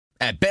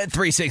At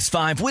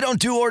Bet365, we don't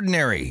do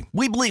ordinary.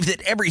 We believe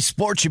that every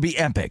sport should be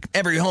epic.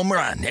 Every home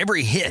run,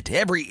 every hit,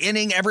 every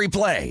inning, every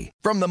play.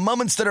 From the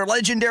moments that are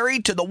legendary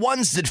to the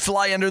ones that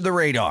fly under the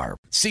radar.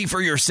 See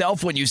for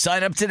yourself when you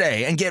sign up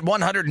today and get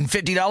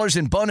 $150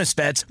 in bonus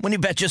bets when you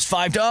bet just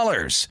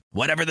 $5.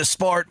 Whatever the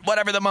sport,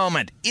 whatever the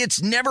moment,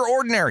 it's never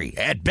ordinary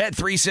at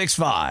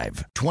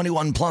Bet365.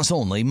 21 plus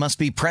only. Must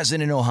be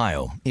present in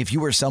Ohio. If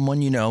you or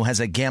someone you know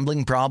has a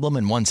gambling problem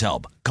and wants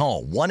help,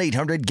 call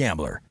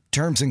 1-800-GAMBLER.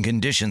 Terms and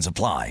conditions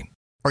apply.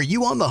 Are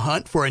you on the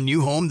hunt for a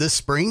new home this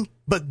spring,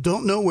 but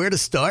don't know where to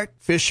start?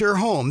 Fisher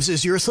Homes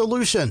is your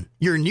solution.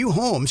 Your new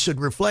home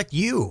should reflect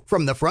you,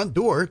 from the front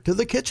door to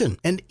the kitchen,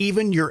 and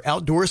even your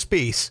outdoor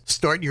space.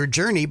 Start your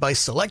journey by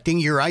selecting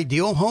your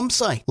ideal home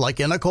site,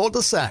 like in a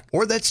cul-de-sac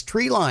or that's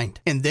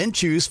tree-lined, and then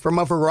choose from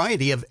a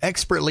variety of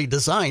expertly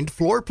designed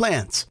floor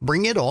plans.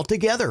 Bring it all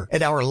together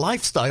at our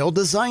Lifestyle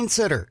Design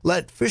Center.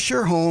 Let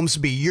Fisher Homes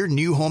be your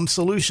new home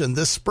solution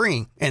this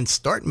spring and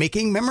start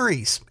making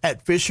memories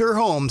at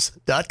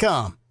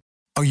FisherHomes.com.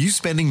 Are you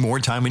spending more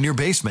time in your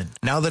basement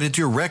now that it's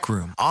your rec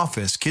room,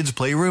 office, kids'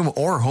 playroom,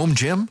 or home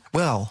gym?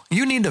 Well,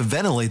 you need to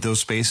ventilate those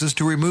spaces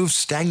to remove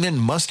stagnant,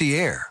 musty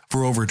air.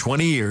 For over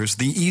 20 years,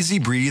 the Easy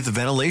Breathe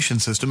ventilation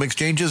system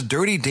exchanges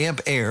dirty,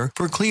 damp air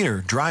for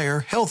cleaner, drier,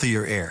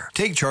 healthier air.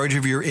 Take charge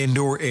of your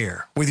indoor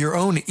air with your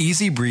own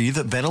Easy Breathe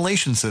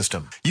ventilation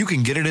system. You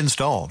can get it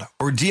installed,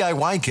 or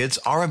DIY kits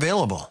are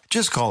available.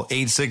 Just call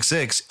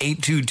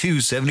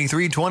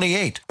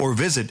 866-822-7328 or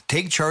visit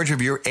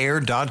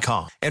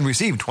takechargeofyourair.com and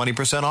receive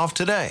 20% off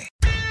today.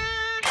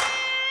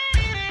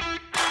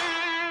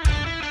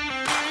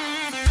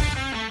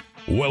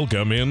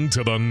 Welcome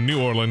into the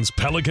New Orleans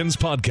Pelicans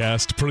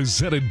podcast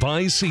presented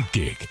by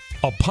SeatGeek,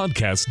 a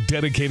podcast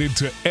dedicated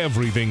to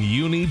everything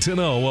you need to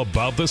know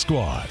about the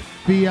squad.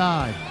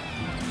 B.I.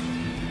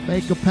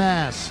 Make a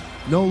pass.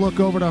 No look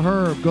over to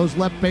Herb. Goes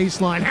left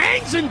baseline.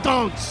 Hangs and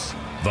dunks.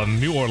 The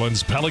New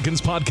Orleans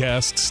Pelicans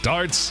podcast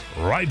starts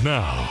right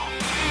now.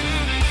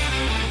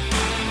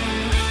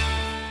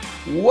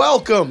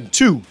 Welcome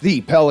to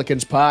the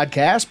Pelicans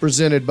podcast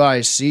presented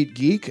by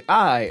SeatGeek.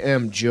 I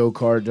am Joe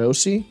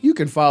Cardosi. You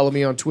can follow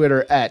me on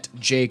Twitter at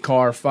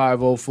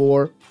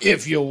jcar504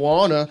 if you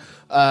wanna.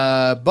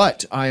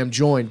 But I am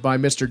joined by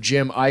Mr.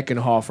 Jim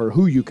Eichenhofer,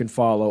 who you can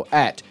follow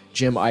at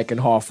Jim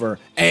Eichenhofer.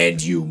 And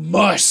you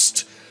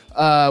must.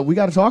 We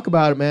got to talk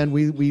about it, man.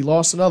 We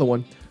lost another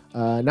one.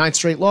 9th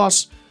straight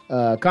loss.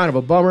 Kind of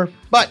a bummer.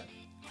 But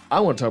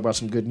I want to talk about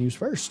some good news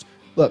first.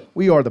 Look,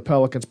 we are the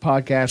Pelicans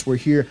podcast. We're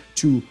here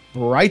to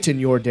brighten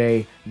your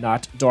day,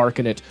 not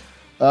darken it.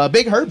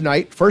 Big Herb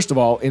night, first of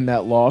all, in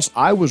that loss.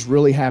 I was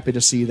really happy to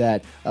see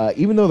that.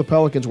 Even though the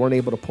Pelicans weren't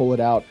able to pull it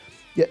out,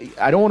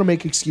 I don't want to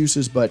make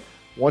excuses, but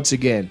once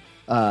again,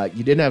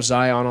 you didn't have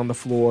Zion on the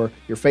floor.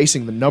 You're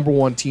facing the number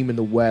one team in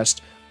the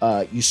West.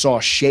 You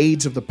saw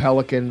shades of the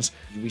Pelicans.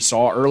 We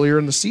saw earlier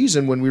in the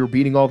season when we were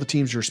beating all the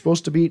teams you're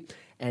supposed to beat.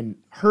 And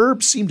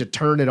Herb seemed to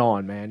turn it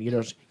on, man. You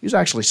know, he was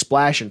actually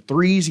splashing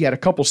threes. He had a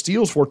couple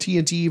steals before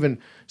TNT even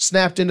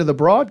snapped into the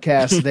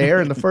broadcast there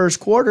in the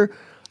first quarter.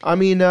 I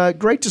mean,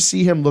 great to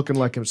see him looking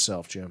like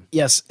himself, Jim.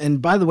 Yes,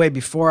 and by the way,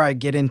 before I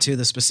get into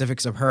the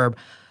specifics of Herb,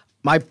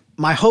 my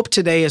hope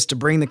today is to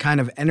bring the kind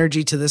of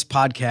energy to this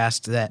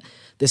podcast that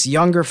this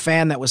younger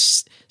fan that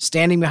was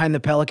standing behind the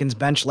Pelicans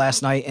bench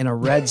last night in a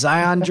red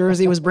Zion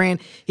jersey was bringing.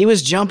 He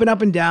was jumping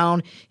up and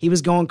down. He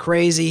was going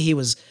crazy. He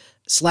was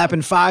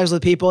slapping fives with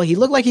people. He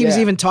looked like he was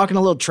even talking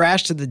a little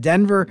trash to the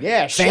Denver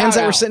fans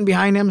that were sitting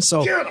behind him.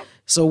 So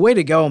way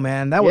to go,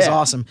 man. That was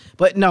awesome.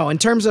 But no, in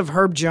terms of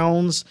Herb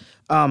Jones,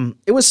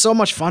 it was so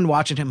much fun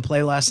watching him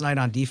play last night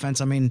on defense.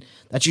 I mean,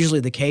 that's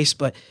usually the case,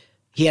 but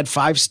he had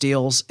 5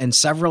 steals, and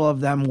several of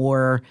them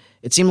were,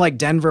 it seemed like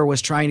Denver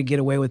was trying to get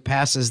away with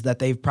passes that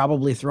they've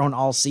probably thrown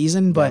all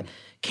season, but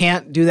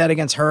can't do that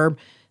against Herb.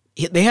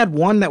 They had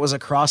one that was a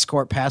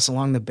cross-court pass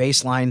along the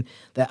baseline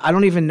that I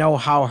don't even know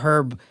how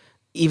Herb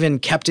even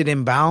kept it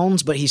in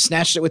bounds, but he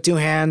snatched it with 2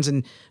 hands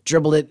and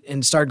dribbled it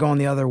and started going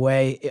the other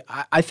way.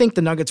 I think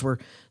the Nuggets were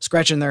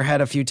scratching their head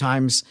a few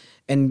times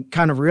and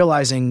kind of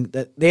realizing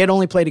that they had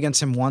only played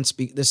against him once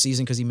this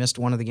season because he missed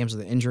one of the games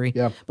with the injury.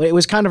 Yeah. But it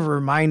was kind of a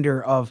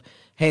reminder of,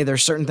 hey,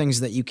 there's certain things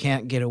that you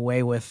can't get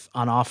away with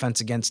on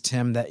offense against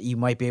him that you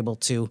might be able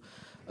to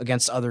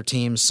against other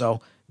teams.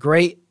 So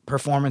great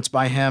performance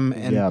by him,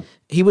 and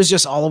he was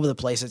just all over the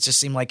place. It just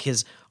seemed like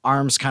his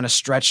arms kind of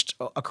stretched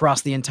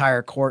across the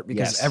entire court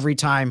because every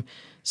time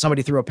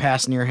somebody threw a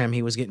pass near him,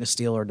 he was getting a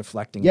steal or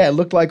deflecting. Yeah, it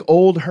looked like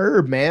old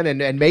Herb, man,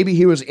 and maybe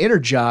he was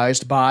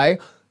energized by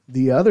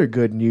the other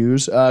good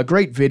news.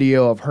 Great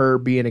video of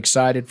Herb being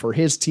excited for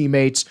his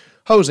teammates,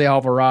 Jose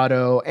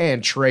Alvarado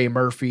and Trey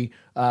Murphy,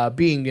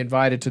 being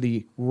invited to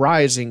the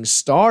Rising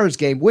Stars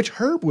game, which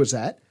Herb was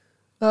at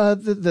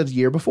the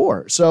year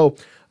before. So,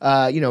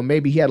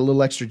 maybe he had a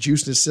little extra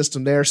juice in his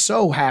system there.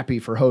 So happy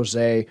for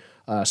Jose.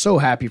 So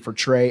happy for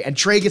Trey. And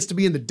Trey gets to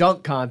be in the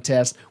dunk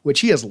contest, which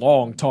he has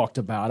long talked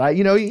about.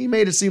 He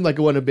made it seem like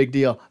it wasn't a big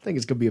deal. I think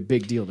it's going to be a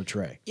big deal to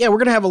Trey. Yeah, we're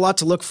going to have a lot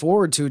to look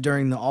forward to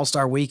during the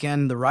All-Star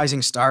weekend. The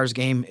Rising Stars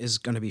game is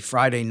going to be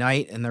Friday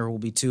night, and there will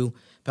be 2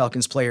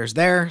 Pelicans players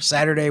there.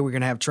 Saturday, we're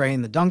going to have Trey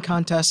in the dunk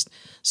contest.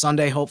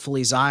 Sunday,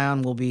 hopefully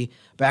Zion will be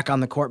back on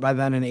the court by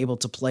then and able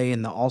to play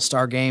in the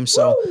All-Star game.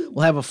 So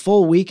we'll have a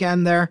full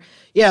weekend there.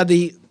 Yeah,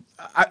 it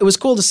was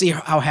cool to see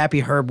how happy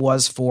Herb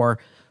was for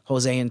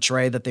Jose and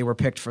Trey that they were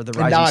picked for the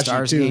Rising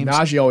Stars games.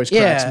 Najee always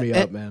cracks me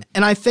up, man.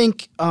 And I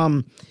think,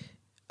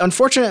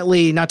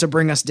 unfortunately, not to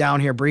bring us down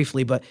here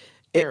briefly, but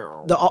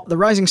the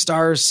Rising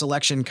Stars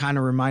selection kind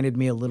of reminded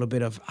me a little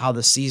bit of how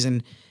the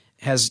season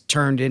has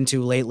turned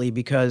into lately,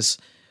 because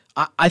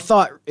I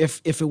thought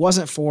if it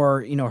wasn't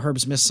for,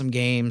 Herb's missed some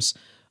games,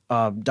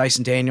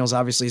 Dyson Daniels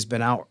obviously has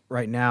been out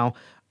right now,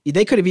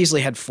 they could have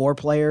easily had 4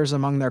 players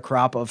among their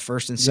crop of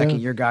first and second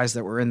year guys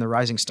that were in the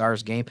Rising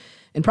Stars game.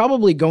 And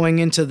probably going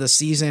into the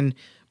season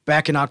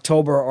back in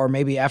October, or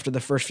maybe after the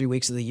first few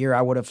weeks of the year,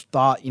 I would have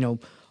thought,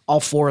 all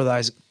 4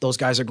 of those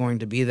guys are going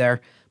to be there.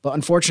 But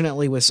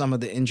unfortunately, with some of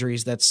the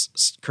injuries,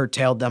 that's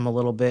curtailed them a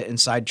little bit and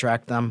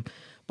sidetracked them.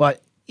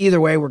 But either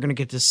way, we're going to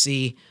get to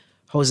see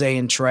Jose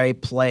and Trey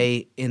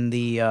play in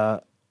the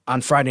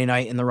on Friday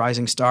night in the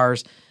Rising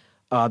Stars.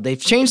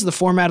 They've changed the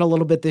format a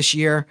little bit this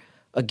year.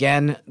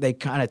 Again, they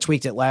kind of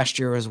tweaked it last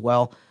year as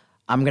well.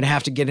 I'm going to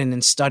have to get in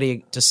and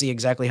study to see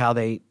exactly how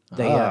they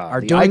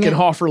are doing it.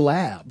 Eichenhofer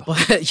Lab.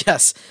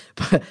 Yes.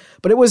 But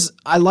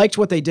I liked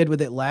what they did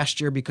with it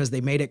last year because they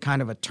made it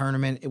kind of a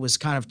tournament. It was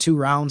kind of 2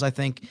 rounds, I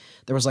think.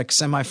 There was like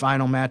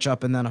semifinal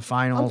matchup and then a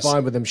finals. I'm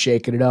fine with them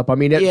shaking it up. I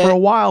mean, for a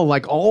while,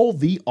 like all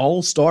the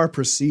All-Star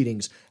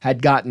proceedings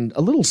had gotten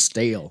a little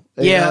stale.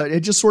 Yeah.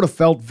 It just sort of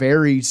felt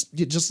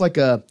just like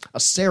a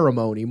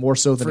ceremony more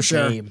so than a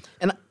game.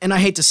 And I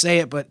hate to say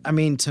it, but I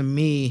mean, to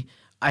me,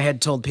 I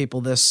had told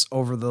people this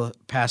over the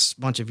past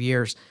bunch of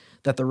years,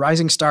 that the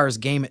Rising Stars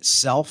game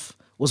itself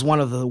was one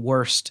of the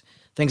worst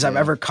things I've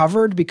ever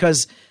covered,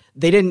 because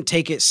they didn't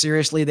take it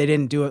seriously. They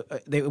didn't do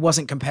it. It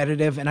wasn't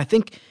competitive. And I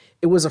think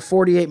it was a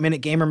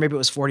 48-minute game, or maybe it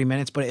was 40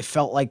 minutes, but it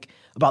felt like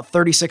about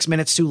 36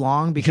 minutes too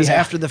long, because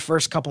after the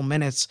first couple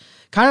minutes,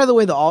 kind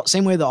of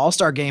same way the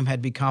All-Star game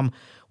had become,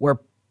 where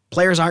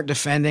players aren't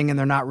defending and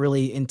they're not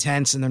really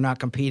intense and they're not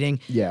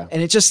competing. Yeah.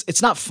 And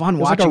it's not fun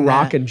watching like a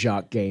rock and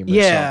jock game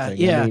or something.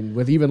 Yeah. I mean,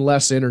 with even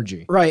less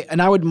energy. Right. And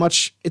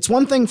it's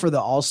one thing for the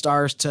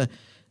All-Stars to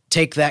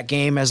take that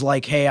game as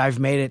like, hey, I've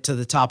made it to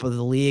the top of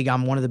the league.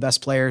 I'm one of the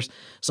best players,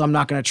 so I'm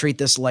not going to treat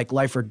this like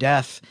life or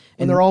death.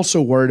 And they're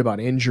also worried about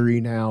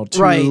injury now,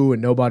 too, right.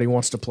 And nobody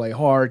wants to play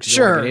hard because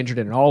you don't get injured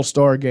in an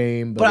All-Star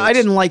game. But I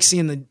didn't like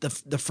seeing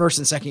the first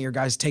and second year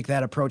guys take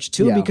that approach,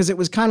 too, because it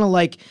was kind of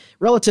like,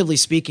 relatively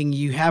speaking,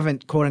 you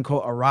haven't,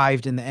 quote-unquote,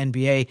 arrived in the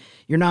NBA.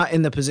 You're not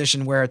in the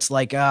position where it's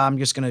like, I'm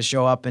just going to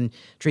show up and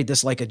treat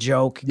this like a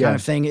joke kind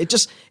of thing. It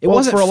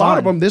wasn't for a fun lot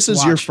of them, this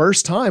is your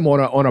first time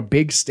on a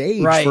big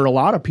stage for a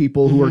lot of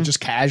people who are just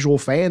casual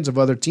fans of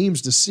other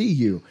teams to see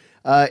you.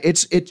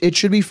 It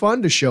should be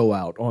fun to show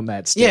out on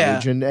that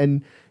stage,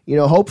 and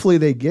hopefully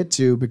they get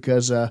to,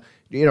 because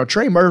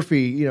Trey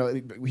Murphy,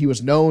 he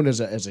was known as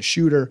a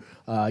shooter,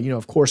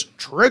 of course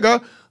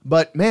Trigger,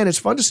 but man, it's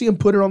fun to see him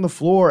put it on the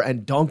floor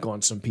and dunk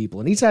on some people,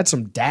 and he's had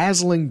some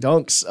dazzling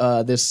dunks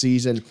this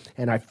season,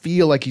 and I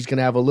feel like he's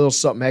gonna have a little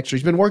something extra.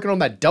 He's been working on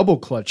that double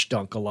clutch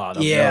dunk a lot,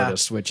 I've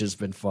noticed, which has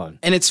been fun.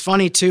 And it's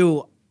funny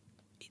too.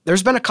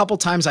 There's been a couple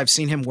times I've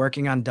seen him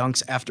working on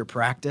dunks after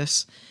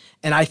practice,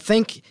 and I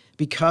think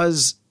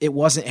because it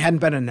hadn't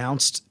been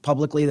announced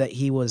publicly that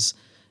he was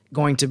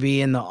going to be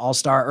in the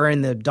All-Star or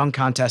in the dunk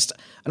contest,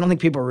 I don't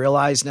think people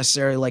realized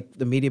necessarily, like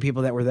the media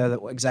people that were there,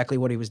 exactly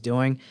what he was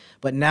doing.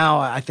 But now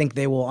I think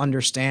they will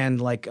understand,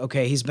 like,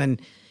 okay, he's been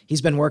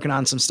working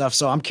on some stuff.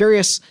 So I'm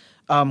curious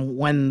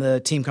when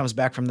the team comes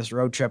back from this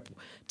road trip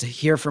to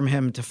hear from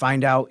him, to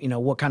find out,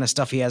 what kind of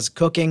stuff he has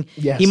cooking.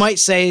 Yes. He might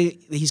say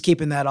he's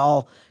keeping that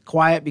all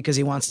quiet because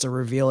he wants to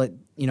reveal it,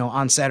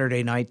 on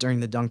Saturday night during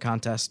the dunk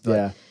contest.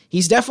 But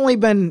he's definitely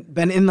been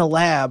in the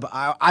lab.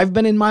 I've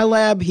been in my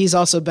lab. He's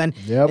also been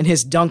in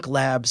his dunk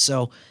lab.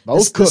 So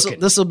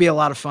this will be a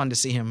lot of fun to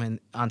see him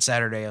on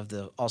Saturday of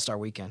the All-Star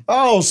weekend.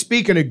 Oh,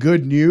 speaking of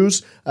good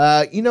news,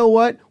 you know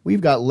what?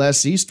 We've got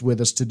Les East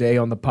with us today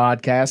on the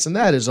podcast, and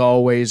that is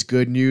always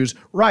good news.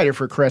 Writer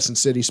for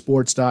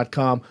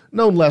CrescentCitySports.com,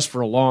 known Les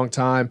for a long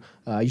time.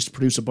 Used to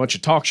produce a bunch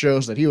of talk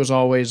shows that he was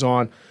always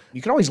on.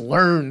 You can always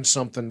learn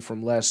something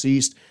from Les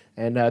East,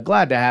 and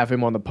glad to have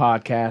him on the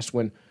podcast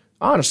when,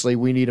 honestly,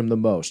 we need him the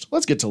most.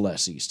 Let's get to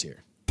Les East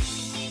here.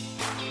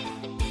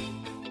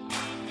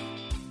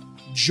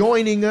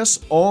 Joining us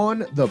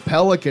on the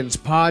Pelicans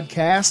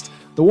podcast,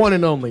 the one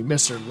and only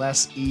Mr.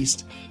 Les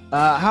East.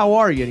 How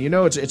are you?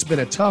 It's been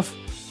a tough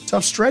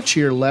stretch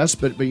here, Les,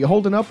 but you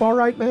holding up all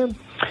right, man?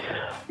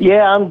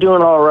 Yeah, I'm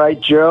doing all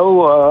right,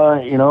 Joe.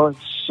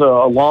 It's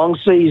a long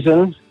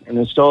season, and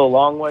there's still a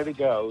long way to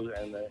go.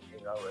 And as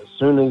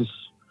soon as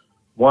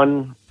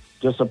one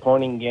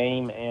disappointing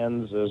game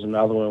ends, there's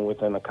another one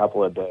within a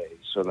couple of days.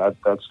 So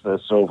that's the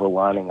silver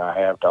lining I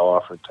have to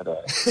offer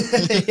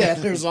today. Yeah,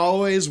 there's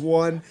always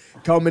one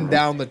coming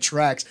down the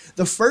tracks.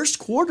 The first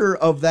quarter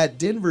of that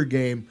Denver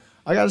game,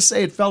 I got to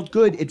say, it felt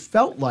good. It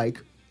felt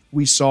like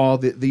we saw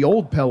the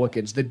old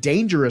Pelicans, the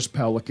dangerous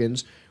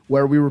Pelicans,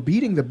 where we were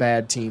beating the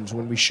bad teams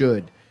when we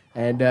should.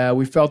 And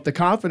we felt the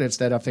confidence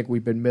that I think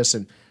we've been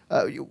missing.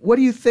 What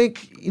do you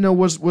think,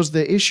 was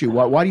the issue?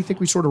 Why do you think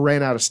we sort of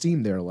ran out of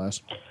steam there,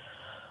 Les?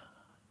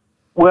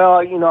 Well,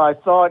 I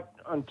thought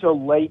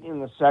until late in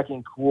the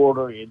second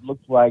quarter, it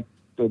looked like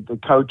the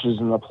coaches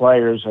and the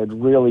players had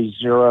really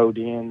zeroed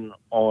in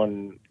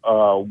on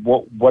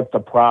what the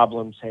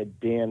problems had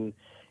been,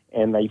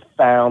 and they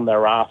found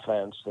their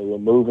offense. They were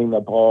moving the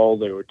ball,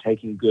 they were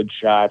taking good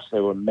shots, they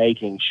were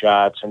making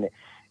shots, and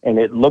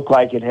it looked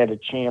like it had a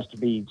chance to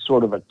be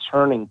sort of a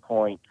turning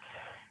point.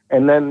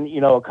 And then,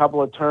 a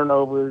couple of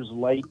turnovers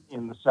late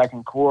in the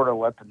second quarter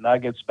let the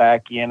Nuggets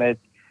back in it.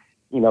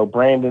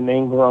 Brandon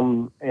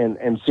Ingram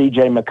and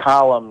C.J.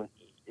 McCollum,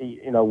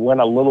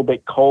 went a little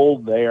bit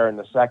cold there in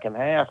the second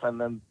half. And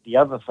then the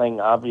other thing,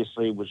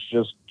 obviously, was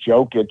just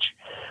Jokic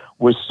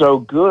was so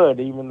good,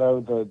 even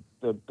though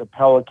the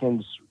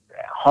Pelicans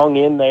hung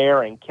in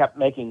there and kept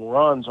making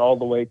runs all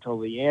the way till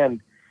the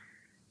end.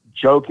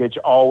 Jokic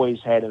always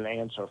had an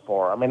answer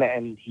for him,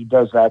 and he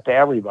does that to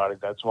everybody.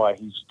 That's why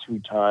he's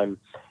two-time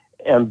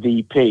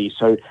MVP.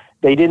 So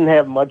they didn't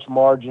have much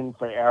margin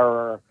for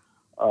error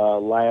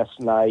last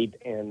night,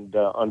 and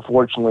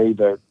unfortunately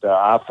the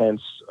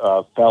offense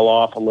fell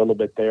off a little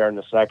bit there in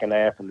the second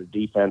half, and the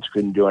defense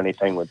couldn't do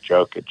anything with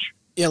Jokic.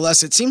 Yeah,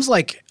 Les, it seems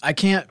like I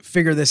can't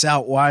figure this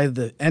out, why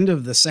the end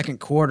of the second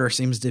quarter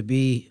seems to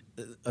be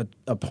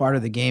a part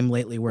of the game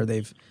lately where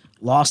they've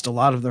lost a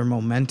lot of their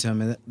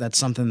momentum, and that's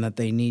something that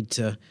they need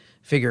to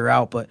figure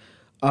out. But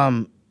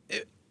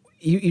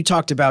you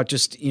talked about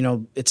just,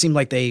 it seemed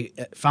like they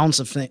found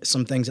some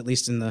things, at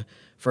least in the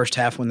first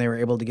half when they were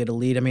able to get a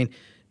lead. I mean,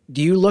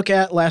 do you look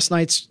at last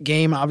night's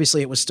game?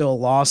 Obviously, it was still a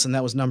loss, and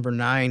that was number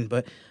 9.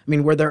 But, I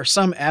mean, were there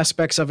some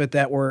aspects of it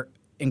that were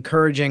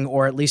encouraging,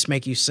 or at least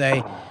make you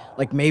say,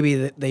 like, maybe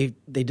that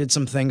they did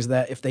some things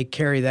that if they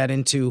carry that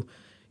into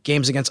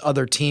games against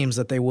other teams,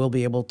 that they will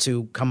be able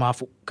to come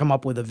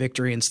up with a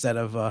victory instead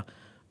of a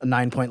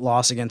 9-point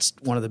loss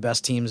against one of the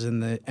best teams in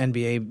the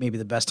NBA, maybe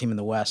the best team in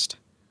the West?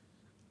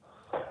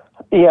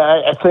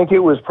 Yeah, I think it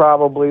was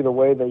probably the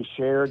way they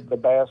shared the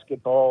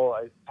basketball.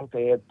 I think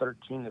they had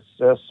 13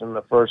 assists in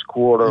the first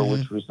quarter,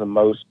 which was the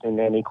most in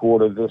any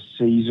quarter this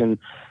season.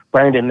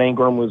 Brandon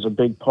Ingram was a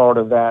big part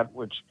of that,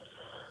 which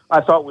I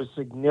thought was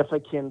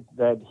significant,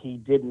 that he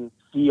didn't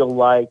feel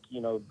like,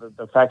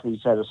 the fact that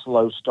he's had a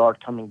slow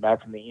start coming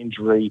back from the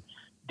injury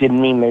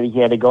didn't mean that he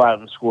had to go out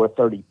and score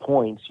 30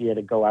 points. He had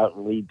to go out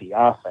and lead the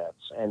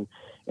offense.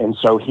 And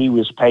so he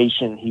was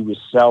patient, he was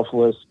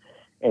selfless,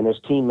 and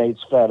his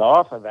teammates fed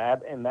off of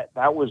that. And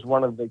that was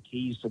one of the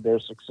keys to their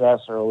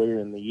success earlier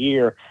in the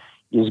year,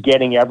 is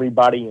getting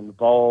everybody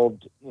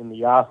involved in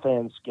the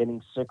offense,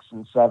 getting 6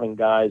 and 7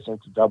 guys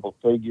into double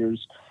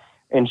figures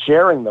and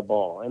sharing the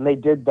ball. And they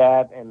did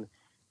that, and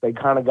they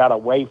kind of got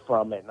away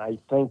from it. And I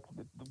think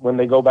when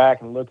they go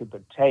back and look at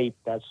the tape,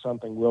 that's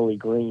something Willie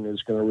Green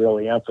is going to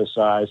really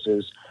emphasize,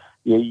 is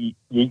you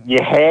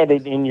had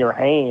it in your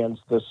hands,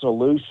 the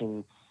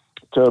solution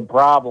to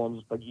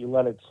problems, but you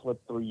let it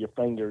slip through your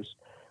fingers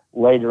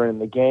later in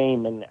the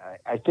game. And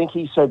I think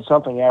he said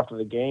something after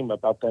the game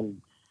about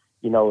them,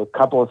 a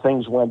couple of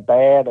things went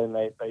bad, and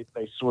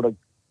they sort of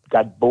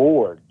got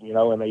bored,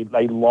 and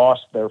they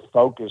lost their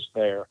focus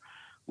there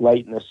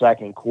late in the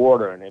second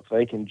quarter. And if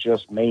they can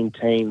just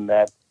maintain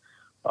that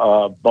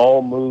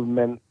ball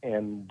movement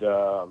and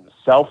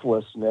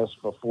selflessness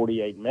for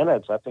 48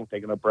 minutes, I think they're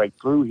going to break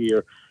through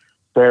here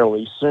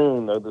fairly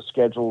soon, though the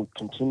schedule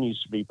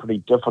continues to be pretty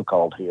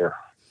difficult here.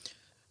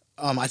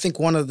 I think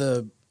one of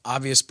the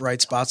obvious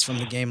bright spots from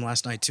the game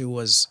last night, too,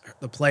 was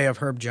the play of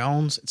Herb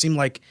Jones. It seemed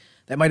like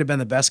that might have been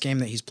the best game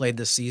that he's played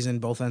this season,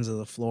 both ends of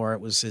the floor. It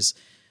was his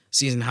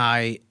season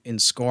high in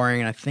scoring,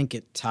 and I think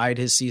it tied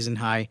his season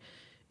high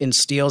in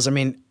steals. I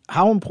mean,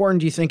 how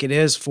important do you think it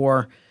is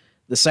for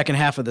the second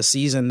half of the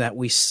season that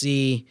we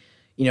see,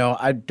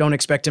 I don't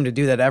expect him to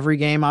do that every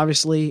game,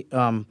 obviously,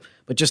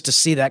 but just to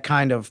see that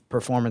kind of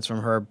performance from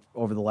Herb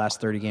over the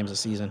last 30 games of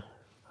the season?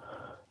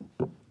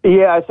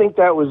 Yeah, I think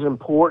that was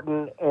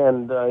important,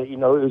 and it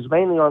was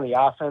mainly on the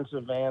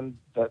offensive end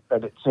that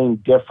it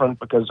seemed different,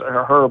 because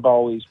Herb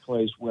always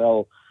plays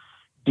well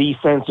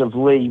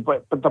defensively.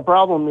 But the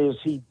problem is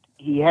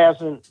he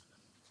hasn't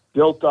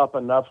built up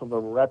enough of a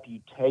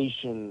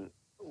reputation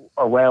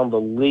around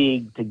the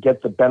league to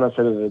get the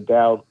benefit of the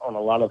doubt on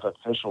a lot of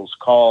officials'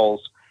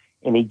 calls,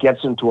 and he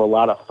gets into a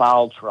lot of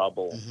foul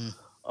trouble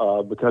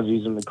because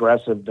he's an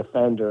aggressive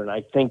defender, and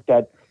I think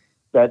that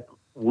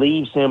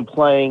leaves him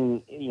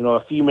playing,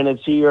 a few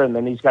minutes here, and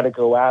then he's got to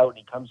go out, and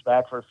he comes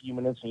back for a few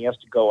minutes, and he has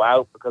to go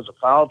out because of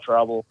foul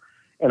trouble.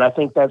 And I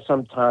think that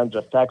sometimes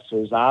affects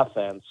his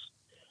offense,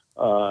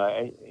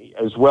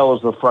 as well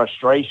as the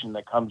frustration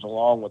that comes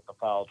along with the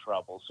foul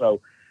trouble. So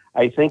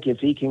I think if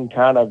he can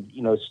kind of,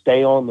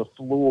 stay on the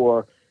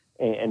floor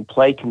and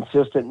play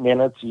consistent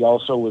minutes. He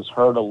also was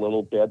hurt a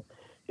little bit.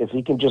 If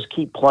he can just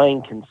keep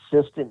playing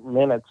consistent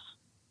minutes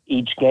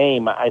each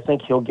game, I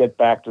think he'll get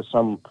back to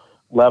some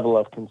level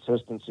of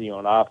consistency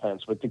on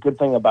offense. But the good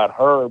thing about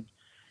Herb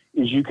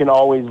is you can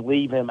always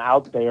leave him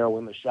out there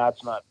when the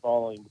shot's not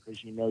falling,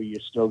 because you know you're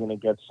still going to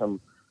get some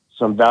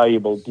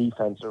valuable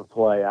defensive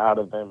play out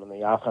of him, and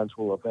the offense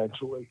will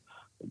eventually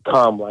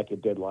come like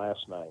it did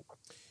last night.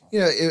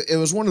 Yeah, it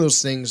was one of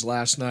those things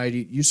last night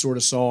you sort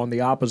of saw on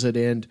the opposite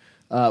end.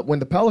 When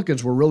the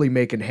Pelicans were really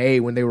making hay,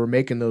 when they were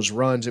making those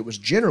runs, it was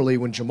generally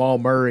when Jamal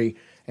Murray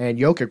and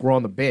Jokic were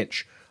on the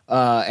bench,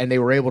 and they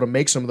were able to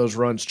make some of those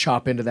runs,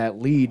 chop into that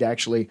lead,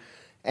 actually.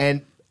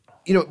 And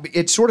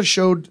it sort of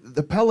showed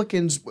the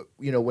Pelicans,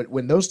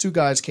 when those two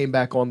guys came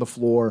back on the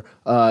floor,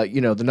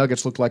 the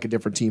Nuggets looked like a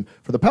different team.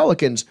 For the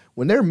Pelicans,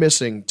 when they're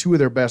missing two of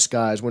their best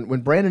guys,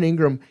 when Brandon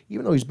Ingram,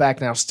 even though he's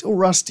back now, still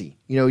rusty.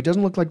 He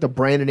doesn't look like the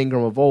Brandon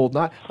Ingram of old,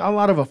 not a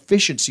lot of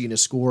efficiency in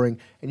his scoring,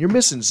 and you're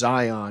missing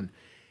Zion.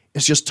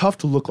 It's just tough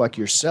to look like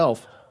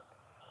yourself.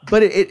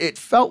 But it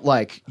felt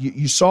like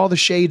you saw the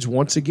shades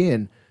once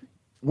again.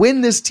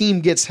 When this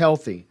team gets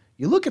healthy,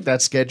 you look at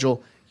that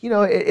schedule,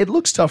 it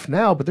looks tough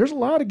now, but there's a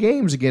lot of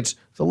games against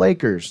the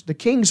Lakers, the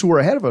Kings, who are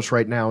ahead of us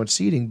right now in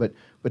seeding, but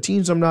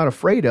teams I'm not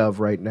afraid of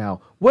right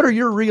now. What are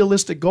your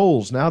realistic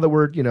goals now that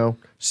we're,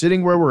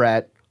 sitting where we're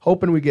at,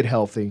 hoping we get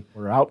healthy?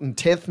 We're out in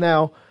 10th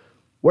now.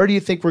 Where do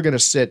you think we're going to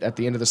sit at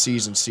the end of the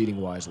season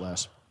seeding-wise,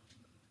 Les?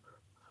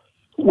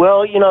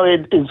 Well,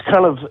 it's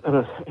kind of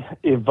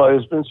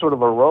it's been sort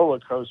of a roller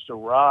coaster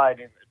ride.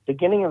 At the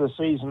beginning of the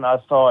season, I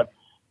thought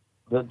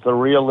that the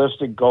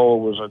realistic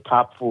goal was a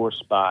top 4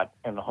 spot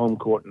and a home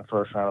court in the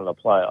first round of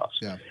the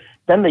playoffs. Yeah.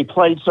 Then they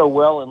played so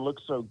well and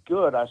looked so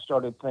good, I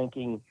started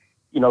thinking,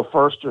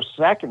 first or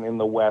second in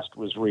the West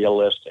was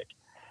realistic.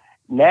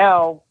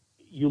 Now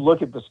you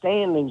look at the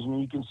standings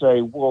and you can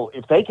say, well,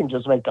 if they can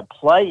just make a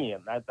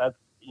play-in, that's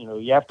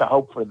you have to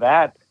hope for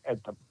that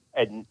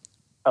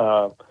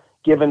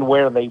given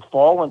where they've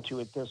fallen to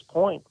at this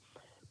point.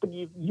 But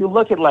you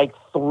look at like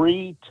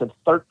 3 to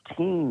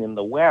 13 in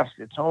the West,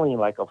 it's only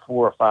like a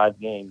 4 or 5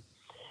 game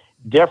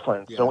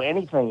difference. Yeah. So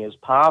anything is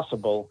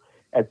possible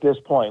at this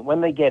point. When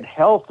they get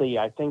healthy,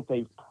 I think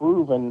they've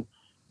proven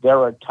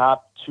they're a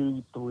top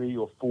 2, 3,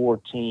 or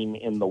 4 team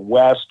in the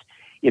West.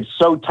 It's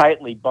so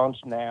tightly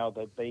bunched now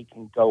that they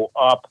can go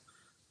up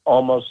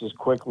almost as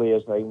quickly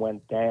as they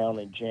went down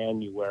in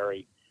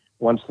January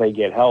once they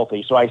get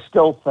healthy. So I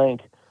still think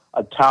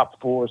a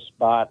top 4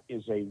 spot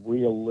is a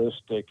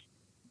realistic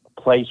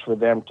place for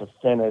them to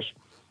finish,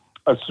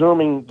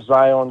 assuming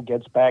Zion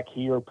gets back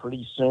here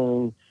pretty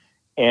soon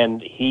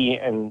and he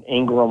and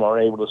Ingram are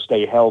able to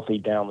stay healthy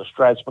down the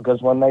stretch,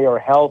 because when they are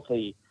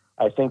healthy,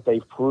 I think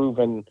they've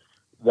proven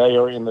they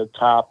are in the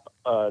top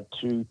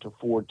 2 to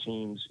 4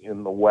 teams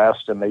in the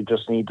West, and they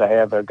just need to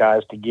have their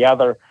guys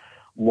together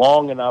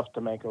long enough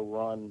to make a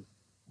run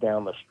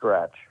down the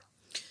stretch.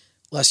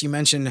 Les, you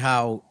mentioned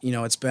how,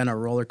 it's been a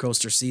roller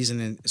coaster season,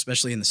 and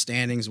especially in the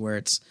standings where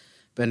it's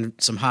been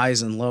some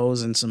highs and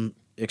lows and some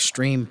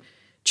extreme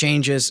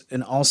changes,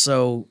 and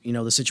also,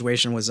 the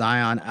situation with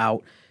Zion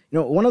out.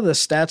 One of the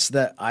stats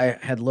that I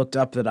had looked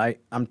up that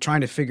I'm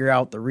trying to figure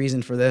out the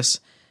reason for this,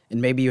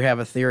 and maybe you have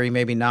a theory,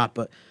 maybe not,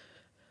 but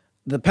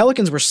the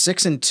Pelicans were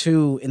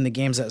 6-2 in the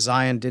games that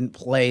Zion didn't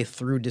play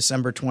through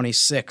December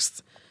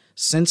 26th.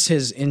 Since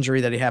his injury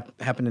that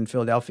happened in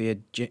Philadelphia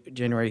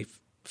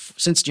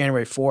since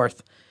January 4th,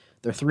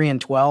 they're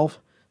 3-12.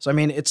 So,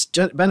 it's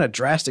just been a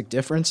drastic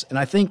difference. And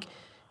I think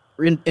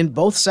in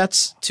both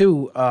sets,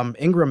 too,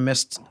 Ingram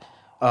missed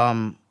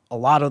a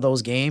lot of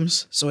those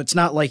games. So it's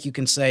not like you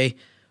can say,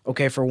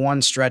 okay, for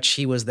one stretch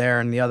he was there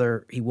and the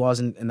other he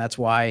wasn't, and that's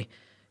why,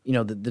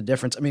 the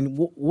difference.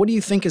 What do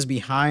you think is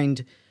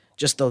behind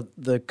just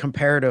the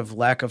comparative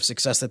lack of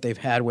success that they've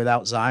had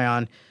without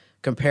Zion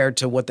compared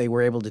to what they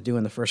were able to do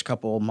in the first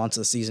couple of months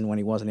of the season when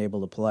he wasn't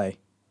able to play?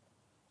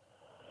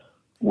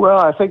 Well,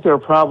 I think there are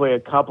probably a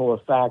couple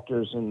of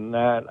factors in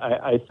that.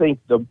 I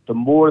think the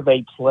more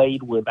they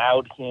played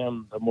without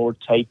him, the more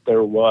tape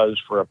there was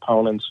for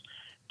opponents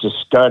to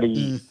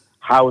study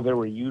how they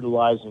were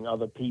utilizing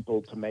other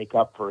people to make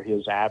up for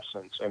his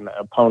absence. And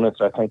opponents,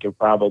 I think, have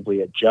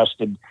probably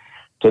adjusted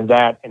to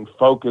that and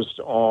focused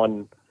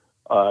on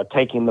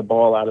taking the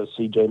ball out of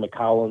C.J.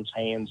 McCollum's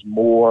hands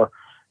more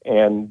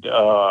and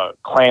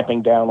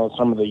clamping down on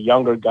some of the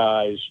younger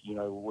guys.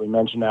 We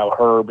mentioned how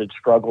Herb had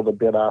struggled a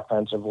bit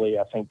offensively.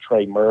 I think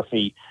Trey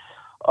Murphy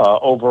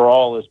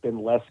overall has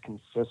been less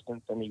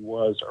consistent than he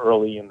was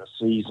early in the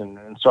season.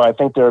 And so I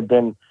think there have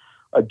been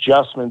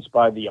adjustments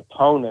by the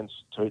opponents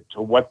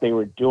to what they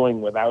were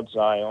doing without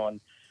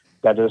Zion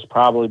that has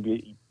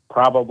probably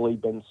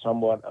been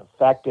somewhat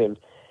effective.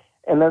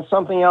 And then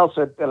something else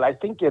that I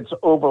think gets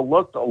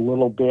overlooked a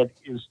little bit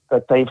is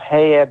that they've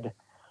had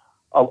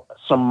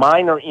some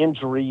minor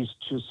injuries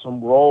to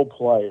some role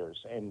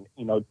players. And,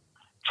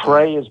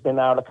 Trey has been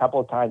out a couple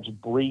of times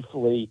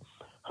briefly.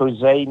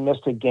 Jose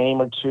missed a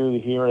game or two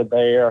here or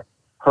there.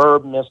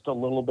 Herb missed a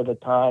little bit of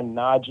time.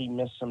 Najee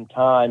missed some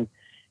time.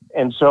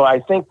 And so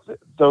I think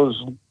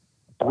those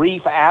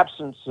brief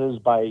absences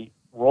by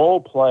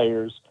role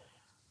players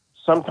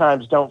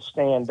sometimes don't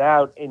stand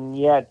out, and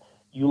yet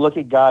you look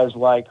at guys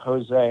like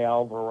Jose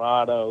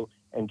Alvarado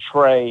and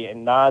Trey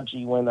and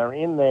Najee when they're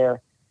in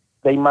there,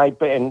 they might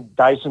be, and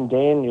Dyson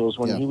Daniels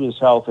when he was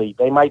healthy,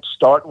 they might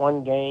start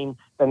one game,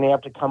 then they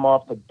have to come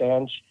off the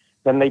bench,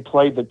 then they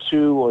play the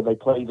 2 or they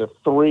play the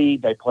 3,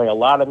 they play a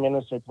lot of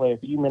minutes, they play a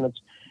few minutes.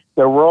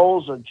 Their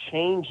roles are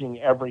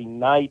changing every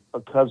night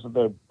because of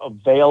the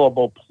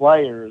available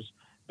players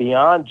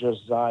beyond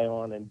just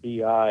Zion and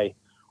B.I.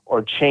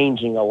 are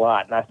changing a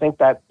lot. And I think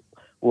that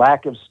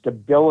lack of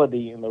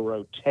stability in the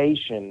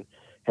rotation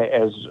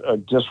has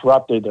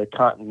disrupted their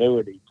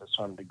continuity to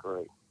some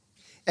degree.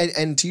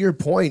 And to your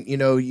point,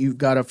 you've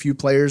got a few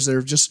players that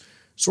are just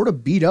sort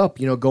of beat up,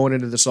 going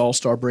into this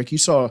All-Star break. You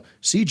saw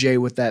CJ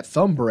with that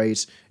thumb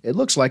brace. It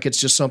looks like it's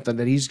just something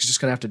that he's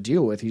just going to have to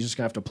deal with. He's just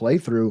going to have to play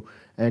through.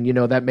 And,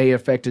 that may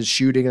affect his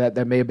shooting.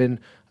 That may have been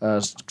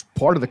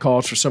part of the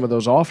cause for some of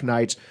those off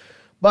nights.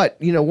 But,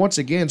 once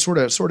again, sort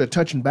of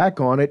touching back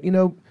on it,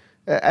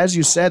 as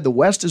you said, the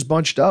West is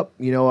bunched up.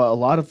 A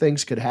lot of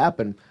things could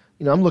happen.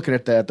 I'm looking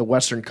at the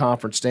Western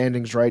Conference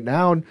standings right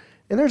now, and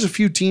there's a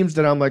few teams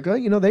that I'm like,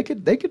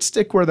 they could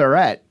stick where they're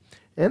at.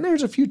 And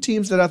there's a few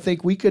teams that I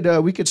think we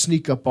could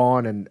sneak up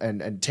on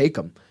and take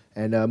them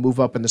and move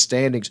up in the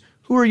standings.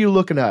 Who are you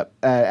looking at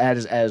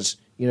as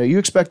you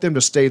expect them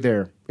to stay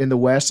there in the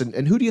West,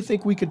 and who do you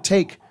think we could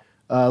take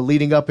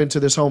leading up into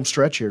this home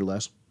stretch here,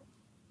 Les?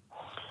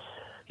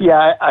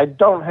 Yeah, I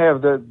don't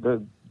have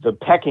the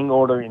pecking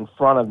order in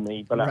front of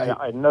me, but right.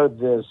 I know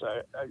this.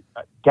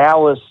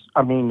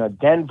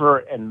 Denver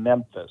and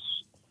Memphis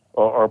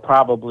are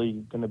probably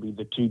going to be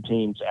the 2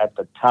 teams at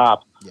the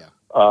top. Yeah.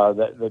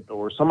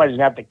 Or somebody's going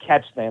to have to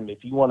catch them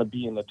if you want to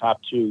be in the top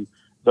 2.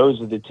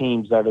 Those are the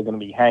teams that are going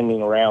to be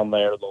hanging around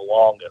there the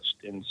longest,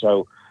 and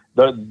so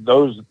they're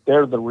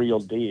the real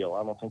deal.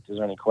 I don't think there's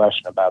any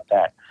question about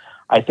that.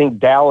 I think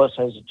Dallas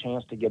has a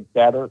chance to get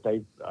better.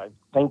 They, I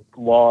think,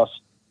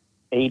 lost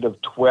 8 of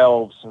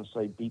 12 since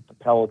they beat the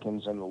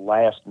Pelicans in the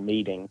last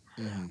meeting.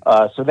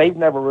 Mm-hmm. So they've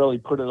never really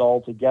put it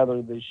all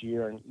together this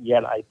year, and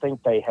yet I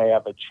think they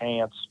have a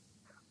chance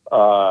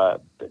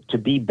to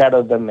be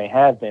better than they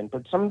have been.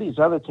 But some of these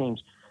other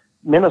teams,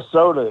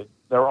 Minnesota,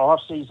 their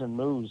off-season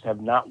moves have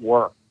not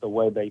worked the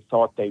way they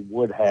thought they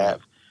would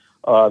have.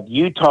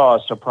 Utah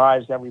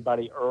surprised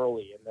everybody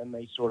early, and then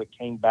they sort of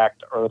came back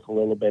to earth a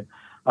little bit.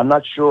 I'm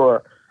not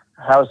sure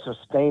how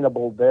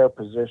sustainable their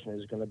position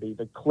is going to be.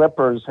 The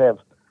Clippers are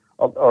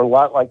a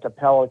lot like the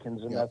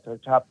Pelicans in that their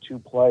top 2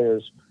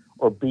 players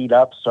are beat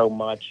up so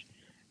much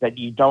that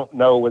you don't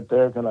know what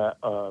they're going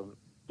to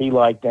be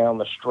like down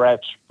the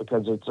stretch,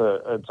 because it's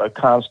a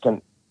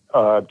constant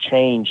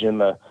change in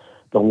the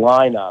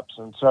lineups.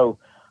 And so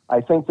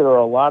I think there are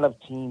a lot of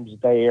teams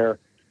there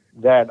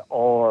that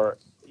are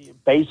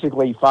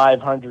basically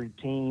 500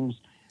 teams.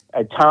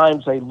 At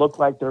times they look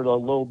like they're a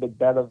little bit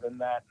better than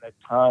that, and at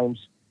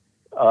times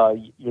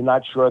you're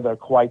not sure they're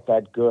quite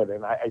that good.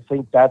 And I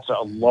think that's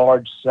a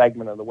large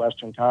segment of the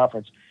Western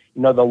Conference.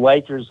 The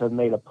Lakers have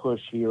made a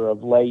push here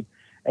of late,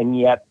 and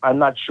yet I'm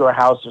not sure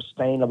how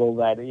sustainable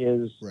that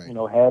is. Right.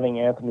 Having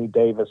Anthony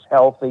Davis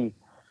healthy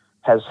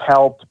has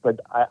helped, but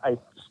I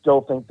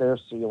still think their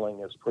ceiling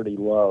is pretty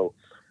low.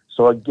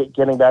 So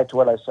getting back to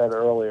what I said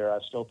earlier, I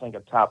still think a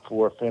top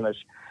 4 finish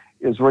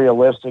is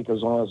realistic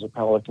as long as the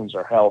Pelicans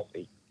are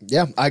healthy.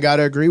 Yeah, I got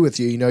to agree with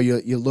you.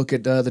 You look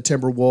at the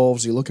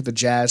Timberwolves, you look at the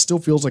Jazz, still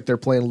feels like they're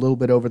playing a little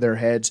bit over their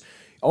heads.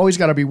 Always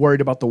got to be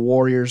worried about the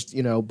Warriors,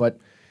 but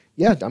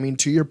yeah,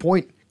 to your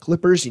point,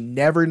 Clippers, you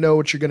never know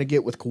what you're going to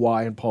get with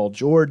Kawhi and Paul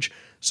George,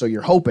 so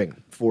you're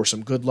hoping for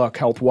some good luck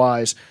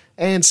health-wise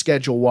and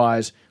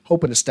schedule-wise,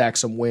 hoping to stack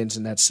some wins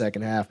in that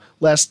second half.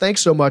 Les,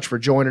 thanks so much for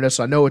joining us.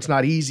 I know it's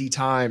not easy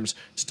times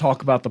to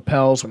talk about the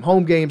Pels. Some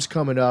home games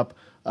coming up.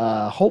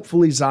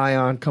 Hopefully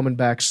Zion coming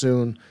back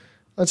soon.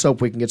 Let's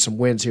hope we can get some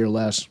wins here,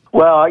 Les.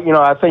 Well,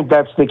 I think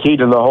that's the key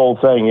to the whole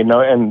thing,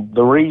 and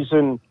the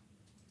reason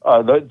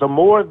the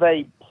more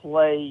they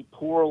play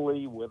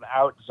poorly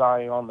without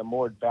Zion, the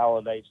more it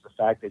validates the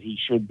fact that he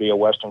should be a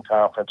Western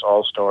Conference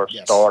All-Star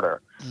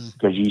starter,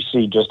 because you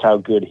see just how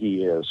good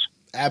he is.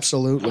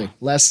 Absolutely.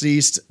 Les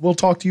East, we'll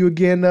talk to you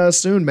again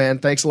soon, man.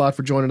 Thanks a lot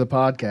for joining the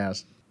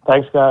podcast.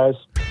 Thanks, guys.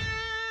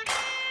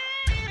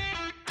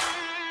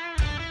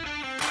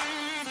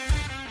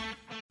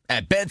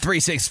 At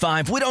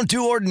Bet365, we don't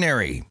do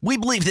ordinary. We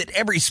believe that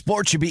every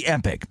sport should be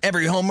epic.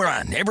 Every home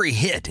run, every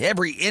hit,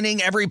 every inning,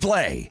 every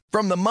play.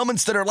 From the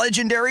moments that are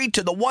legendary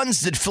to the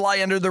ones that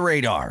fly under the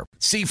radar.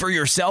 See for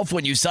yourself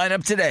when you sign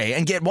up today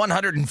and get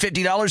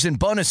 $150 in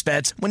bonus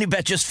bets when you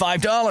bet just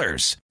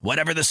 $5.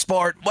 Whatever the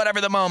sport, whatever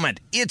the moment,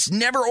 it's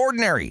never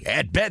ordinary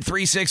at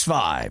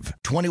Bet365.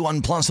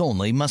 21 plus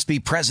only. Must be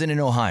present in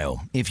Ohio.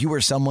 If you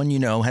or someone you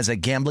know has a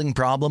gambling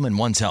problem and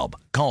wants help,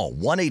 call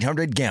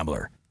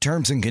 1-800-GAMBLER.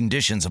 Terms and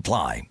conditions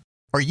apply.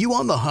 Are you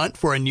on the hunt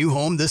for a new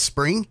home this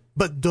spring,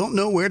 but don't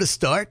know where to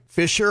start?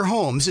 Fisher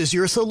Homes is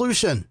your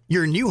solution.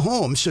 Your new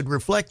home should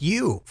reflect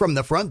you from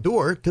the front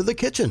door to the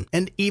kitchen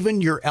and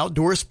even your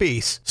outdoor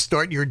space.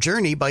 Start your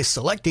journey by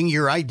selecting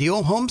your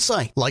ideal home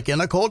site, like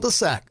in a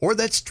cul-de-sac or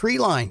that's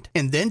tree-lined,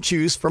 and then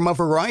choose from a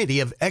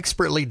variety of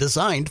expertly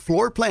designed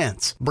floor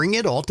plans. Bring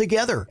it all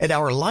together at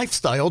our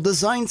Lifestyle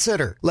Design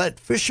Center. Let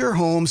Fisher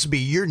Homes be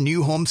your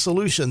new home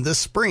solution this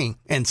spring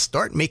and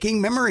start making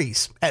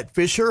memories at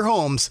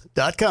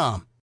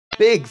FisherHomes.com.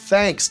 Big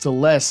thanks to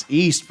Les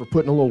East for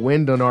putting a little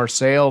wind on our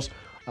sails.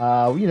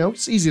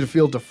 It's easy to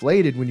feel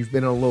deflated when you've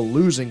been on a little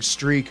losing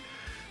streak.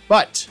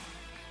 But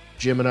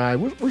Jim and I,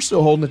 we're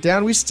still holding it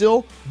down. We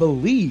still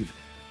believe.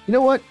 You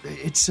know what?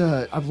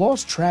 I've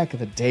lost track of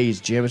the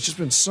days, Jim. It's just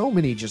been so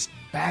many just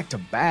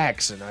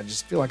back-to-backs, and I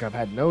just feel like I've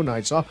had no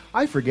nights off.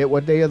 I forget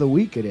what day of the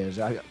week it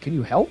is. Can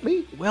you help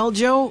me? Well,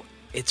 Joe,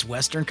 it's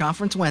Western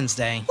Conference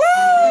Wednesday. Woo!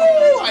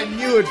 I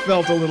knew it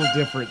felt a little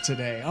different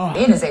today. Oh.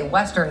 It is a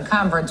Western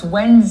Conference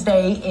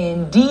Wednesday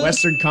indeed.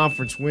 Western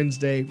Conference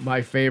Wednesday,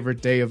 my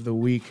favorite day of the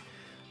week.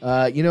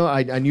 I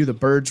knew the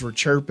birds were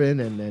chirping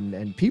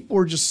and people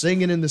were just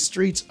singing in the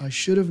streets. I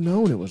should have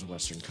known it was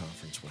Western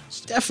Conference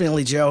Wednesday.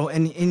 Definitely, Joe.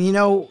 And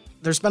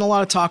there's been a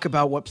lot of talk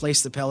about what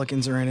place the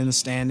Pelicans are in the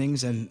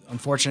standings, and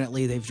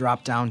unfortunately they've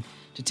dropped down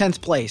to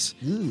 10th place.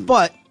 Ooh.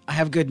 But I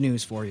have good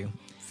news for you.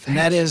 And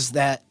that is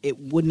that it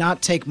would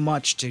not take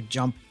much to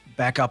jump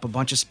back up a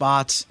bunch of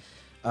spots.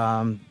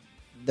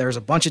 There's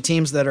a bunch of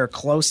teams that are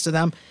close to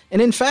them. And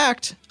in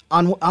fact,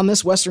 on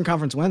this Western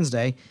Conference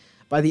Wednesday,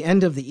 by the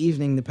end of the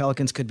evening, the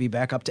Pelicans could be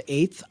back up to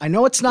 8th. I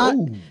know it's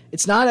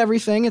not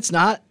everything. It's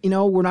not,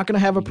 we're not going to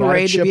have a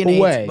parade to be an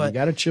 8th. But, you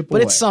got to chip away.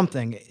 But it's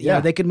something. Yeah.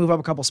 They could move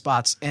up a couple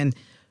spots. And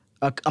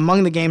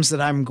among the games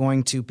that I'm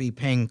going to be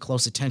paying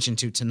close attention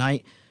to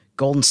tonight,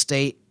 Golden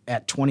State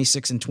at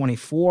 26 and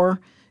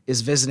 24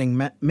 is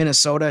visiting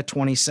Minnesota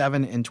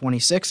 27 and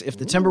 26. If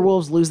the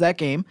Timberwolves lose that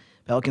game,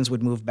 Pelicans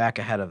would move back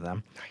ahead of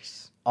them.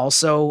 Nice.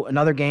 Also,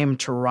 another game,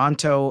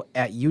 Toronto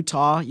at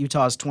Utah.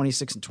 Utah is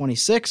 26 and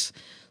 26.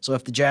 So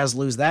if the Jazz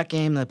lose that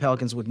game, the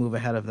Pelicans would move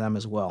ahead of them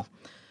as well.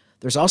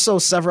 There's also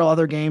several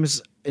other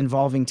games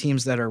involving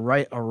teams that are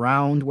right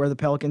around where the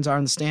Pelicans are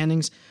in the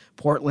standings.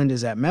 Portland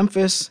is at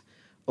Memphis.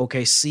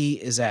 OKC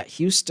is at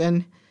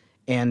Houston.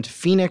 And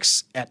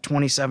Phoenix at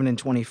 27 and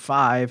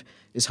 25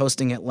 is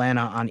hosting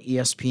Atlanta on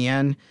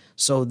ESPN.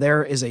 So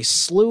there is a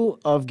slew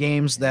of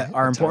games that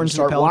are important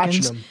to the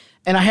Pelicans.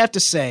 And I have to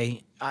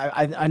say,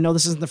 I know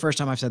this isn't the first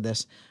time I've said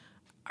this.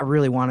 I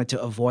really wanted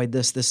to avoid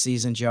this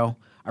season, Joe.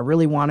 I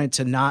really wanted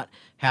to not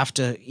have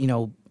to,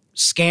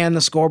 scan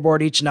the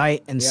scoreboard each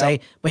night and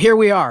say, but here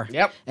we are.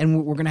 Yep.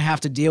 And we're going to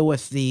have to deal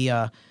with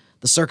the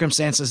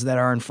circumstances that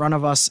are in front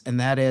of us, and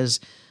that is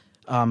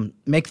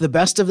make the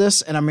best of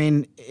this. And, I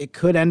mean, it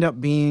could end up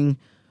being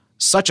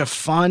such a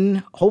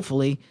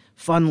hopefully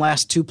fun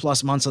last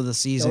 2+ months of the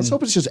season. Let's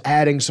hope it's just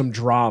adding some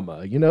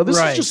drama. This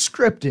is just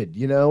scripted.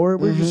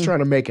 We're just trying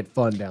to make it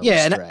fun down the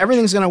stretch. And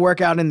everything's going to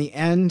work out in the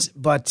end,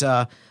 but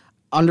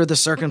under the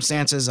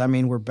circumstances, I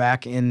mean, we're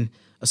back in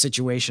a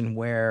situation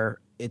where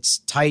it's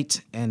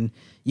tight and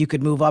you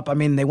could move up. I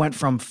mean, they went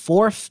from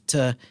 4th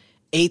to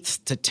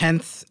 8th to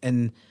 10th,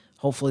 and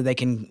hopefully they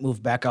can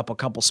move back up a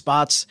couple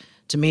spots.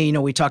 To me,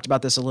 we talked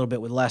about this a little bit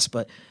with Les,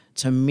 but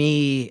to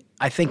me,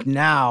 I think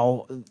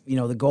now,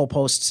 the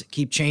goalposts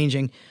keep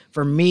changing.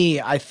 For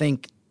me, I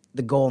think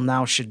the goal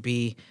now should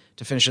be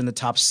to finish in the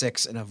top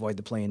 6 and avoid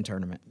the play-in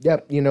tournament.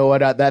 Yep, you know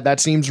what? That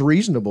seems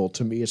reasonable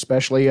to me,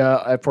 especially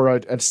for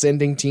an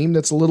ascending team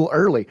that's a little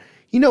early.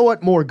 You know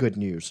what? More good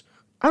news.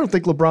 I don't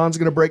think LeBron's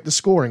going to break the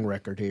scoring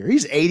record here.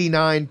 He's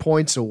 89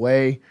 points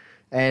away,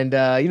 and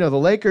the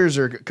Lakers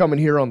are coming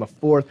here on the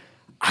 4th.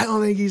 I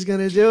don't think he's going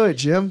to do it,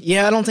 Jim.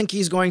 Yeah, I don't think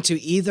he's going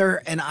to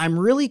either, and I'm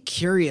really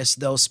curious,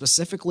 though,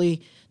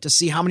 specifically to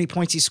see how many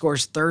points he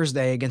scores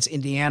Thursday against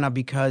Indiana,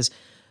 because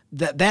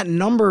that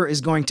number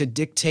is going to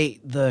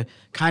dictate the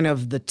kind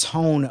of the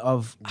tone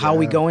of how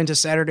we go into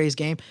Saturday's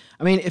game.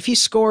 I mean, if he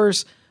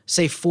scores,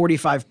 say,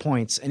 45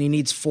 points and he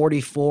needs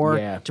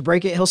 44 to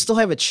break it, he'll still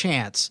have a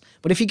chance.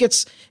 But if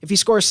he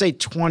scores, say,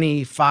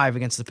 25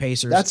 against the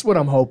Pacers, that's what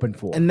I'm hoping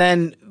for. And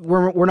then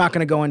we're not going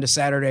to go into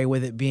Saturday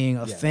with it being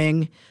a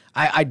thing.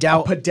 I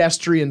doubt a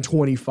pedestrian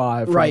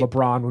 25 from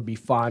LeBron would be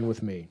fine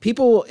with me.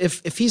 People,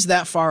 if he's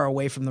that far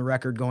away from the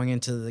record going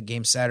into the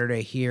game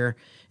Saturday here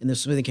in the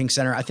Smoothie King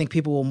Center, I think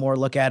people will more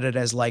look at it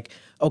as like,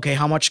 okay,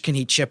 how much can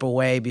he chip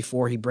away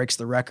before he breaks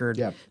the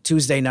record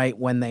Tuesday night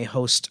when they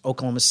host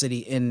Oklahoma City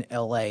in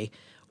L.A.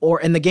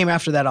 And the game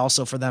after that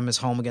also for them is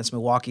home against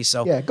Milwaukee.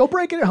 So go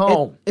break it at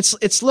home.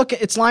 It's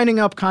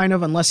lining up kind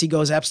of, unless he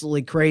goes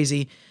absolutely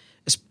crazy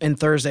in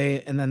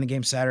Thursday and then the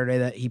game Saturday,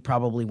 that he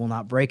probably will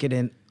not break it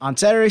in on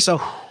Saturday.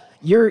 So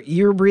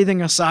you're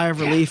breathing a sigh of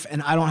relief,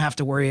 and I don't have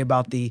to worry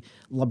about the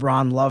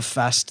LeBron love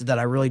fest that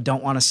I really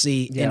don't want to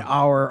see in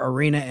our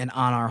arena and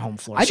on our home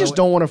floor. I just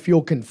don't want to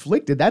feel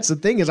conflicted. That's the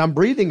thing, is I'm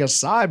breathing a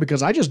sigh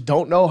because I just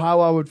don't know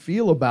how I would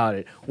feel about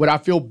it. Would I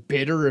feel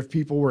bitter if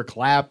people were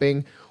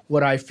clapping?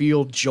 Would I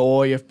feel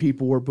joy if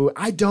people were booing?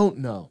 I don't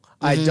know.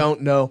 I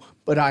don't know,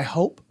 but I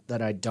hope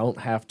that I don't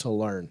have to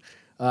learn.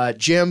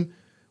 Jim,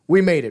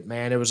 we made it,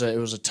 man. It was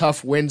a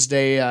tough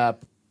Wednesday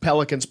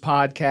Pelicans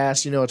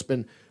podcast. You know, it's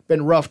been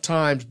rough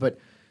times, but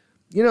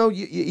you know,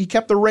 you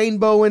kept the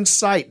rainbow in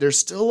sight. There's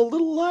still a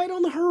little light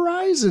on the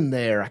horizon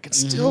there. I can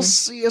still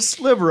see a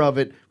sliver of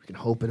it. We can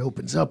hope it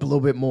opens up a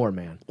little bit more,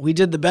 man. We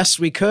did the best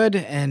we could,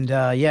 and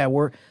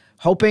we're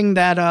hoping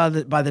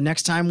that by the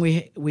next time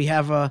we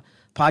have a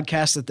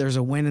podcast that there's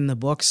a win in the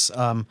books.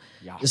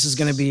 Yes. This is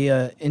going to be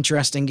an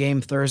interesting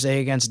game Thursday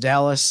against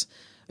Dallas,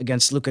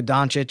 against Luka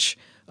Doncic.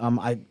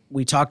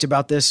 We talked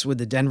about this with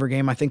the Denver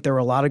game. I think there were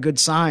a lot of good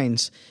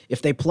signs.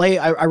 If they play,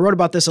 I wrote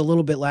about this a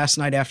little bit last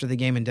night after the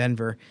game in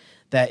Denver,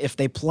 that if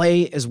they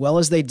play as well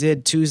as they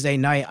did Tuesday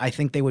night, I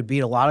think they would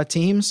beat a lot of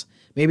teams.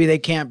 Maybe they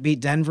can't beat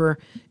Denver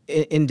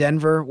in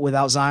Denver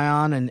without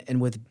Zion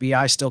and with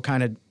B.I. still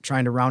kind of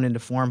trying to round into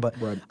form. But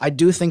right. I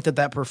do think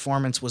that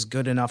performance was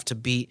good enough to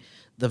beat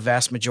the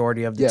vast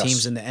majority of the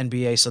teams in the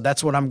NBA. So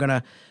that's what I'm going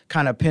to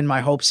kind of pin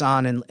my hopes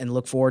on and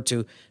look forward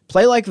to.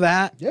 Play like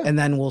that, and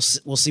then we'll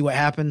see what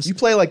happens. You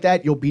play like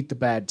that, you'll beat the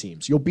bad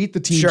teams. You'll beat the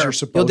teams you're supposed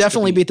to beat. You'll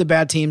definitely beat the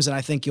bad teams, and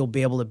I think you'll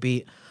be able to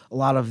beat a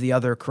lot of the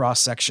other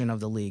cross-section of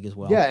the league as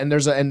well. Yeah, and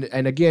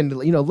and again,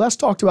 you know, Les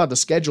talked about the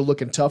schedule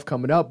looking tough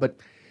coming up, but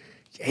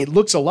it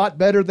looks a lot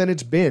better than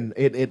it's been.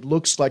 It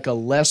looks like a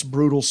less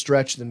brutal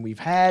stretch than we've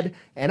had,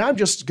 and I'm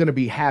just going to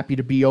be happy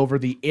to be over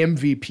the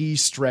MVP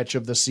stretch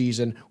of the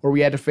season where we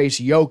had to face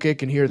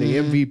Jokic and hear the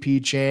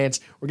MVP chants.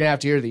 We're going to have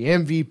to hear the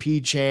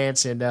MVP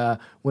chants and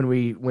when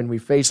we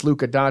face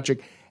Luka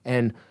Doncic,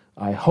 and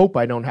I hope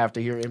I don't have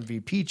to hear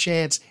MVP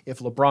chants if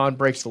LeBron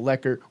breaks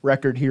the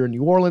record here in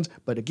New Orleans,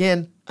 but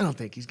again, I don't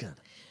think he's going to.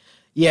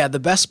 Yeah, the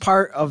best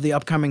part of the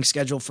upcoming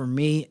schedule for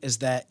me is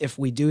that if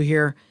we do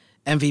hear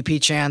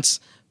MVP chants,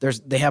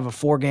 Pelicans have a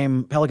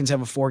 4-game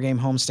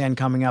homestand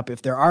coming up.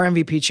 If there are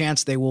MVP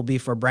chants, they will be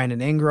for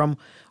Brandon Ingram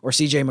or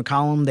CJ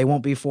McCollum. They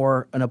won't be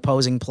for an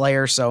opposing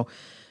player. So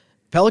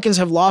Pelicans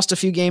have lost a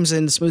few games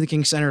in the Smoothie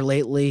King Center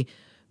lately.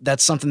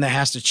 That's something that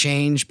has to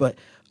change, but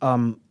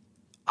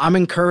I'm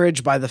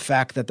encouraged by the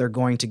fact that they're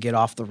going to get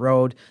off the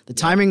road. The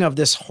timing of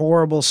this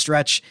horrible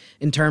stretch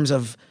in terms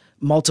of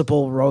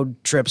multiple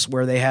road trips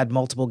where they had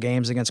multiple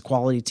games against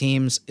quality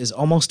teams is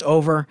almost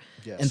over,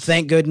 and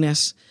thank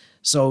goodness.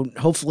 So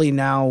hopefully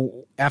now,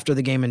 after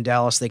the game in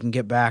Dallas, they can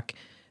get back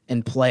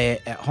and play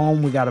at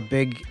home. We got a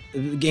big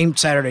game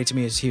Saturday to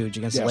me is huge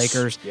against the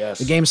Lakers. Yes.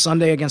 The game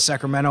Sunday against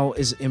Sacramento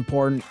is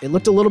important. It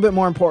looked a little bit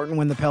more important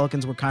when the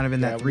Pelicans were kind of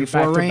in that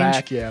 3-4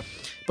 range.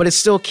 But it's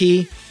still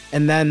key.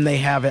 And then they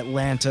have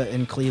Atlanta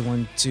and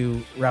Cleveland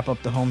to wrap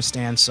up the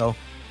homestand. So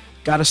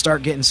got to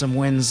start getting some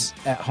wins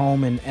at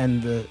home and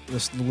end the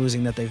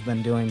losing that they've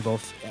been doing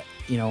both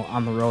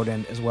on the road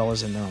and as well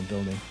as in their own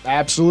building.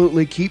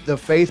 Absolutely. Keep the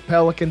faith,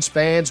 Pelicans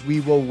fans. We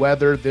will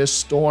weather this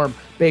storm.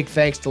 Big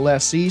thanks to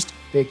Les East.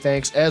 Big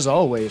thanks, as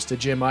always, to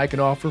Jim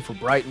Eichenhofer for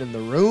brightening the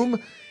room.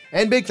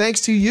 And big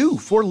thanks to you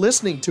for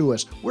listening to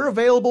us. We're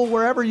available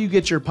wherever you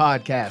get your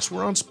podcasts.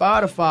 We're on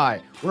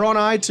Spotify. We're on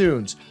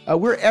iTunes.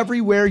 We're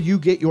everywhere you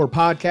get your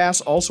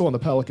podcasts, also on the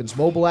Pelicans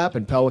mobile app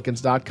and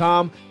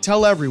pelicans.com.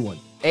 Tell everyone,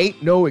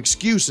 ain't no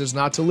excuses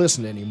not to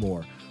listen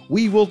anymore.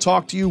 We will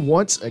talk to you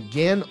once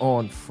again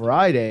on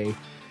Friday.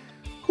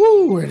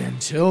 Whew, and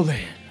until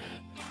then,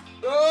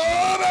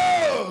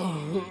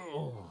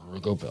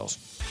 go Pels.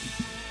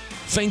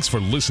 Thanks for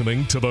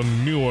listening to the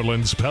New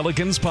Orleans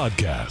Pelicans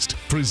podcast,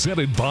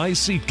 presented by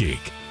SeatGeek.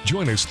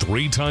 Join us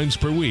 3 times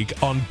per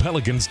week on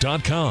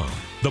pelicans.com,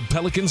 the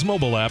Pelicans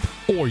mobile app,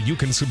 or you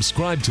can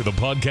subscribe to the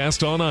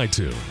podcast on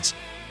iTunes.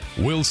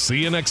 We'll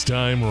see you next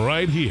time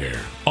right here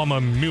on the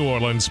New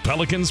Orleans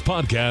Pelicans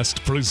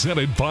podcast,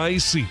 presented by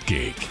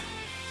SeatGeek.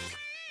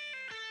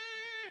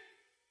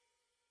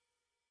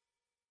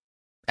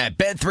 At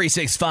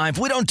Bet365,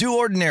 we don't do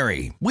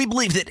ordinary. We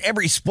believe that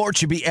every sport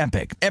should be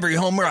epic. Every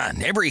home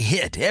run, every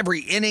hit,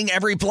 every inning,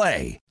 every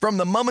play. From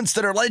the moments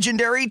that are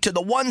legendary to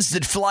the ones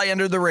that fly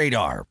under the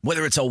radar.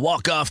 Whether it's a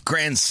walk-off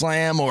grand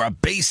slam or a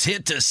base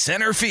hit to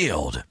center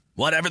field.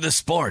 Whatever the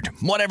sport,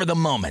 whatever the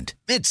moment.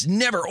 It's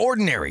never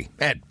ordinary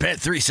at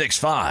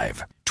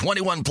Bet365.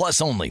 21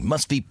 plus only.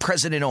 Must be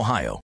present in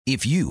Ohio.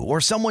 If you or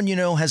someone you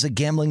know has a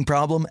gambling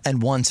problem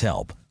and wants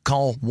help,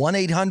 call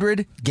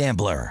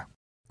 1-800-GAMBLER.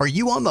 Are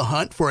you on the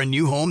hunt for a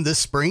new home this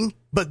spring,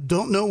 but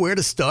don't know where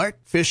to start?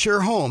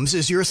 Fisher Homes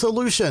is your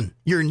solution.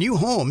 Your new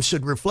home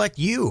should reflect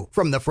you,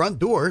 from the front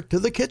door to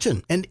the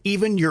kitchen, and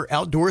even your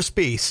outdoor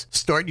space.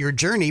 Start your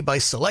journey by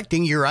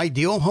selecting your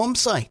ideal home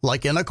site,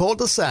 like in a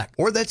cul-de-sac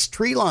or that's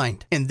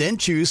tree-lined, and then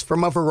choose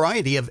from a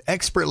variety of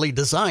expertly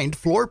designed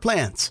floor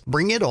plans.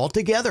 Bring it all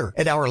together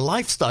at our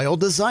Lifestyle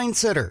Design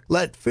Center.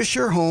 Let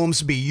Fisher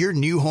Homes be your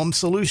new home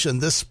solution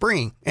this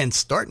spring and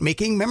start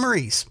making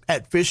memories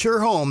at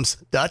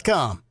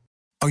FisherHomes.com.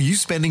 Are you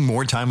spending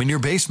more time in your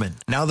basement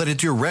now that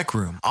it's your rec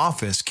room,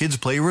 office, kids'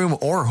 playroom,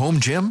 or home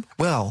gym?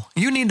 Well,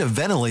 you need to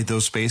ventilate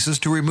those spaces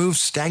to remove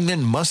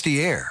stagnant,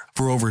 musty air.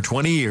 For over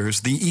 20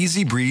 years, the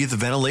Easy Breathe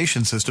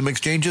ventilation system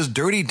exchanges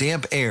dirty,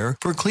 damp air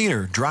for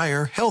cleaner,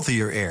 drier,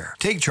 healthier air.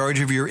 Take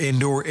charge of your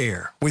indoor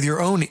air with your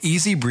own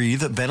Easy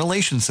Breathe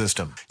ventilation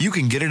system. You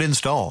can get it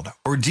installed,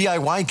 or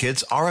DIY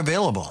kits are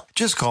available.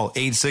 Just call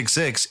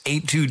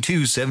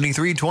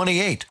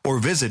 866-822-7328 or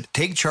visit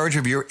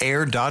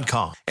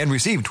takechargeofyourair.com and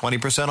receive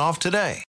 20% off today.